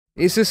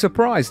It's a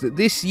surprise that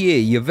this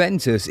year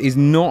Juventus is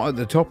not at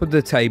the top of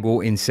the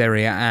table in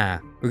Serie A,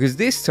 because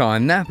this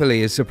time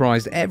Napoli has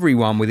surprised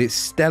everyone with its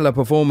stellar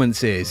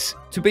performances.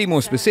 To be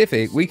more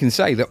specific, we can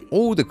say that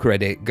all the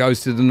credit goes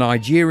to the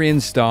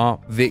Nigerian star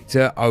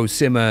Victor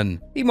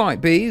Osimhen. He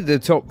might be the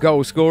top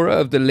goal scorer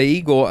of the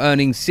league or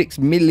earning $6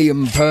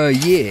 million per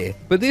year,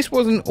 but this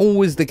wasn't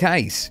always the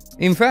case.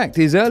 In fact,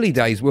 his early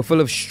days were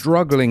full of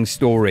struggling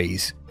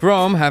stories.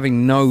 From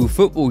having no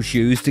football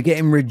shoes to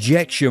getting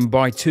rejection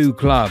by 2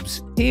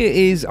 clubs. Here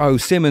is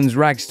Osimhen's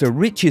rags to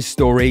riches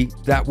story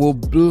that will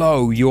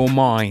blow your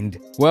mind.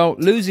 Well,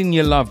 losing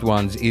your loved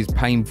ones is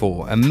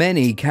painful and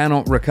many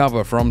cannot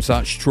recover from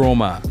such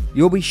trauma.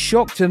 You'll be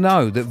shocked to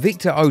know that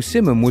Victor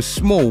Osimhen was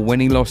small when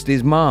he lost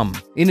his mum.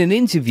 In an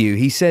interview,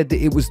 he said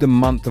that it was the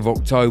month of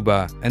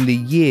October and the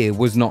year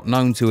was not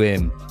known to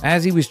him.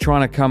 As he was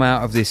trying to come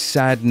out of this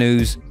sad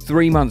news,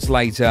 3 months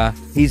later,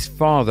 his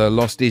father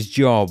lost his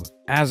job.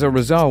 As a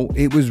result,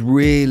 it was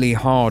really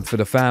hard for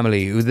the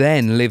family, who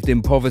then lived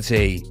in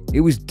poverty. It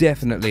was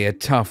definitely a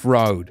tough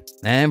road.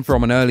 And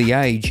from an early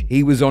age,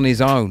 he was on his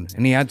own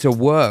and he had to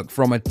work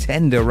from a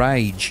tender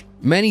age.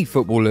 Many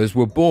footballers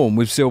were born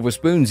with silver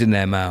spoons in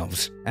their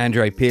mouths.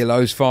 Andre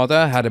Pirlo's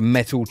father had a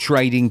metal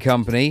trading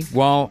company,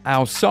 while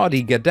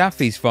Al-Sadi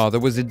Gaddafi's father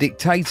was a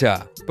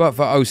dictator. But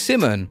for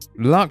Osimhen,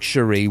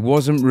 luxury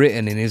wasn't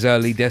written in his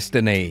early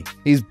destiny.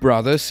 His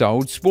brother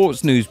sold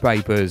sports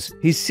newspapers,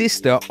 his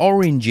sister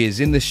oranges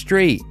in the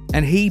street,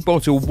 and he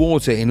bottled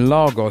water in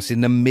Lagos in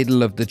the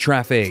middle of the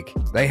traffic.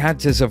 They had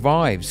to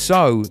survive,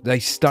 so they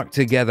stuck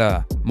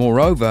together.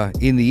 Moreover,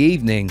 in the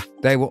evening,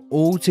 they were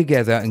all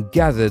together and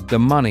gathered the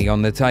money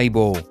on the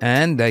table.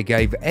 And they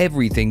gave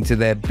everything to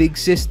their big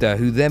sister,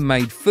 who then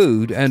made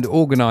food and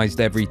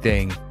organized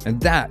everything. And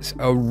that's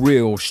a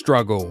real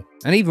struggle.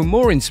 And even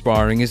more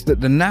inspiring is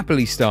that the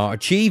Napoli star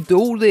achieved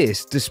all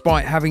this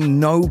despite having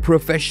no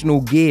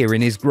professional gear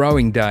in his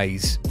growing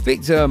days.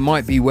 Victor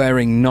might be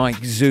wearing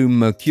Nike Zoom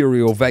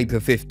Mercurial Vapor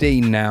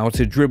 15 now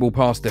to dribble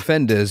past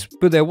defenders,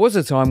 but there was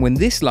a time when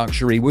this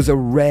luxury was a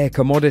rare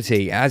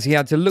commodity, as he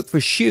had to look for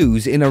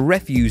shoes in a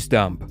refuse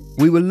dump.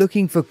 We were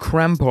looking for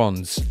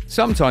crampons.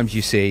 Sometimes,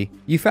 you see,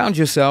 you found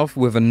yourself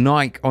with a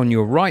Nike on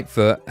your right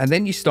foot and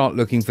then you start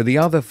looking for the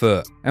other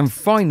foot. And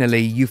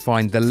finally, you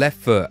find the left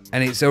foot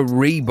and it's a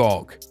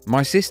Reebok.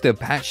 My sister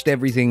patched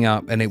everything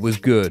up and it was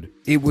good.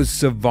 It was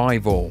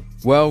survival.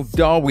 Well,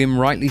 Darwin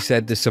rightly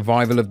said the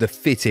survival of the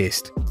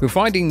fittest, but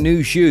finding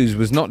new shoes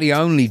was not the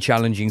only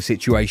challenging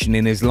situation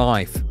in his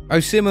life.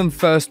 Osimhen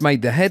first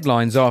made the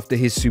headlines after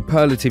his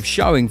superlative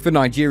showing for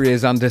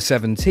Nigeria's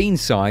under-17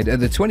 side at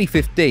the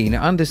 2015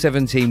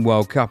 Under-17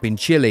 World Cup in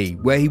Chile,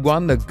 where he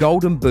won the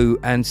Golden Boot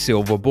and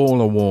Silver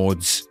Ball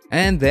awards.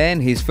 And then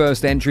his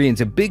first entry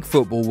into big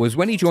football was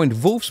when he joined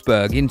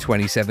Wolfsburg in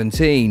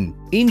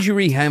 2017.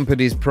 Injury hampered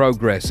his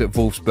progress at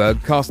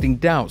Wolfsburg, casting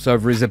doubts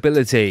over his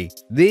ability.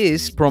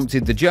 This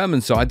prompted the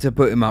German side to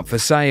put him up for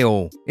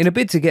sale. In a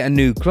bid to get a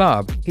new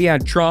club, he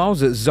had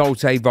trials at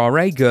Zulte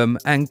Waregem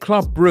and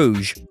Club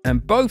Bruges,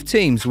 and both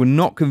teams were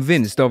not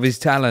convinced of his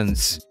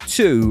talents.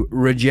 2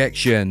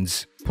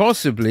 rejections.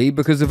 Possibly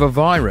because of a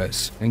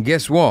virus. And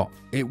guess what?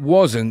 It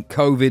wasn't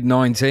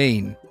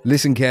COVID-19.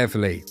 Listen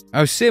carefully.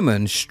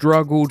 Osimhen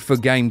struggled for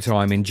game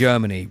time in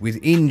Germany, with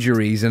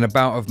injuries and a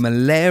bout of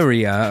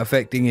malaria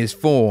affecting his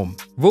form.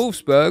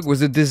 Wolfsburg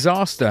was a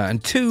disaster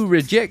and 2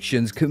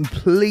 rejections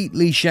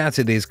completely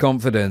shattered his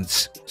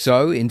confidence.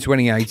 So in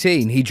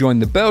 2018, he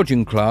joined the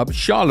Belgian club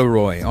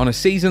Charleroi on a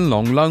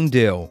season-long loan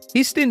deal.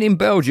 His stint in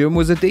Belgium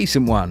was a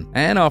decent one,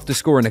 and after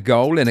scoring a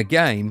goal in a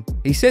game,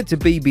 he said to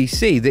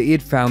BBC that he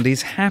had found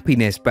his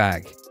happiness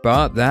back.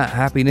 But that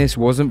happiness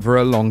wasn't for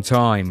a long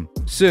time.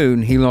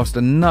 Soon, he lost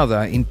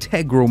another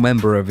integral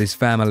member of his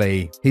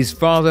family. His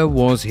father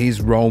was his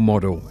role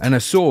model and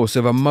a source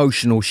of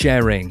emotional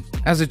sharing.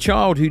 As a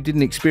child who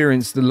didn't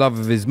experience the love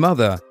of his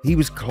mother, he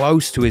was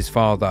close to his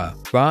father.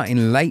 But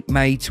in late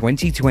May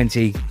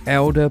 2020,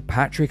 elder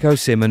Patrick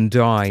Osimhen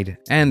died,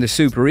 and the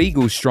Super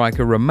Eagles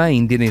striker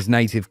remained in his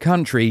native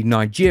country,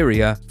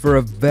 Nigeria, for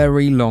a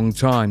very long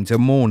time to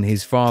mourn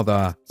his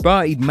father.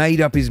 But he'd made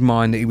up his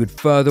mind that he would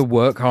further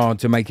work hard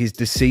to make his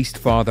deceased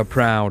father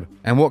proud.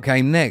 And what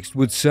came next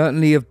would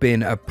certainly have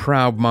been a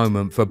proud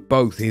moment for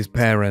both his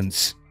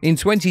parents. In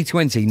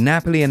 2020,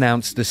 Napoli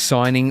announced the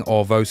signing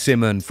of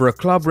Osimhen for a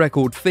club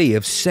record fee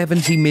of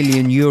 €70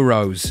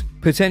 million,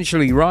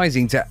 potentially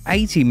rising to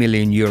 €80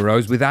 million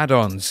with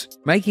add-ons,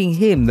 making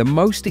him the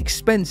most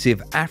expensive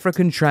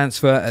African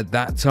transfer at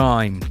that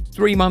time.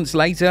 3 months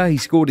later, he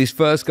scored his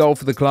first goal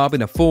for the club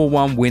in a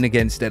 4-1 win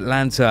against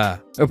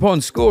Atlanta. Upon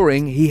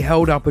scoring, he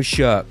held up a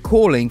shirt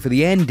calling for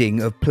the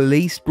ending of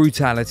police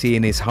brutality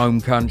in his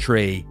home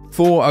country.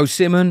 For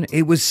Osimhen,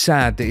 it was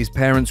sad that his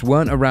parents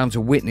weren't around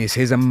to witness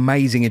his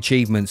amazing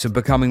achievements of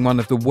becoming one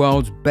of the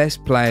world's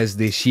best players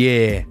this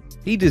year.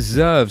 He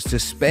deserves to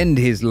spend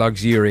his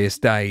luxurious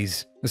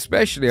days.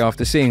 especially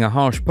after seeing a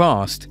harsh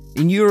past.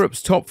 In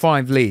Europe's top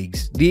 5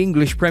 leagues, the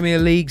English Premier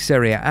League,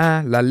 Serie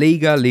A, La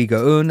Liga,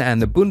 Liga 1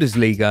 and the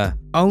Bundesliga,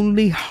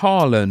 only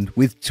Haaland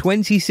with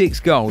 26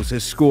 goals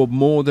has scored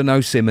more than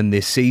Osimhen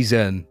this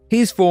season.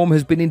 His form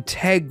has been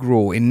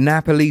integral in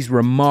Napoli's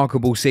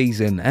remarkable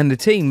season, and the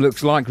team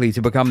looks likely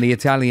to become the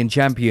Italian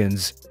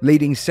champions,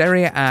 leading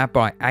Serie A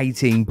by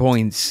 18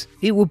 points.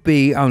 It would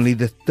be only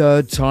the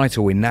 3rd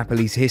title in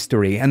Napoli's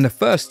history and the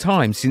first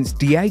time since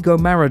Diego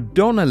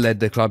Maradona led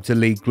the club to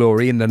league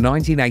glory in the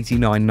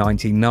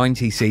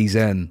 1989-1990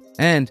 season.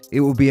 And it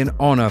will be an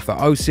honour for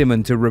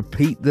Osimhen to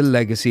repeat the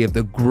legacy of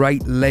the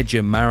great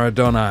legend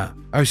Maradona.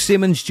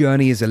 Osimhen's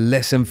journey is a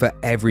lesson for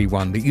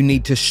everyone that you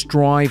need to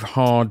strive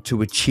hard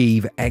to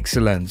achieve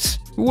excellence.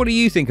 But what do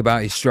you think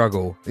about his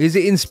struggle? Is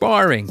it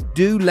inspiring?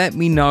 Do let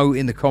me know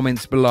in the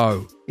comments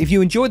below. If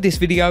you enjoyed this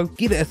video,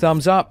 give it a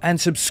thumbs up and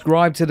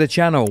subscribe to the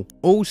channel.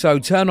 Also,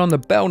 turn on the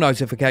bell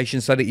notification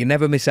so that you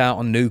never miss out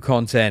on new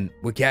content.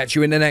 We'll catch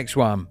you in the next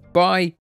one. Bye!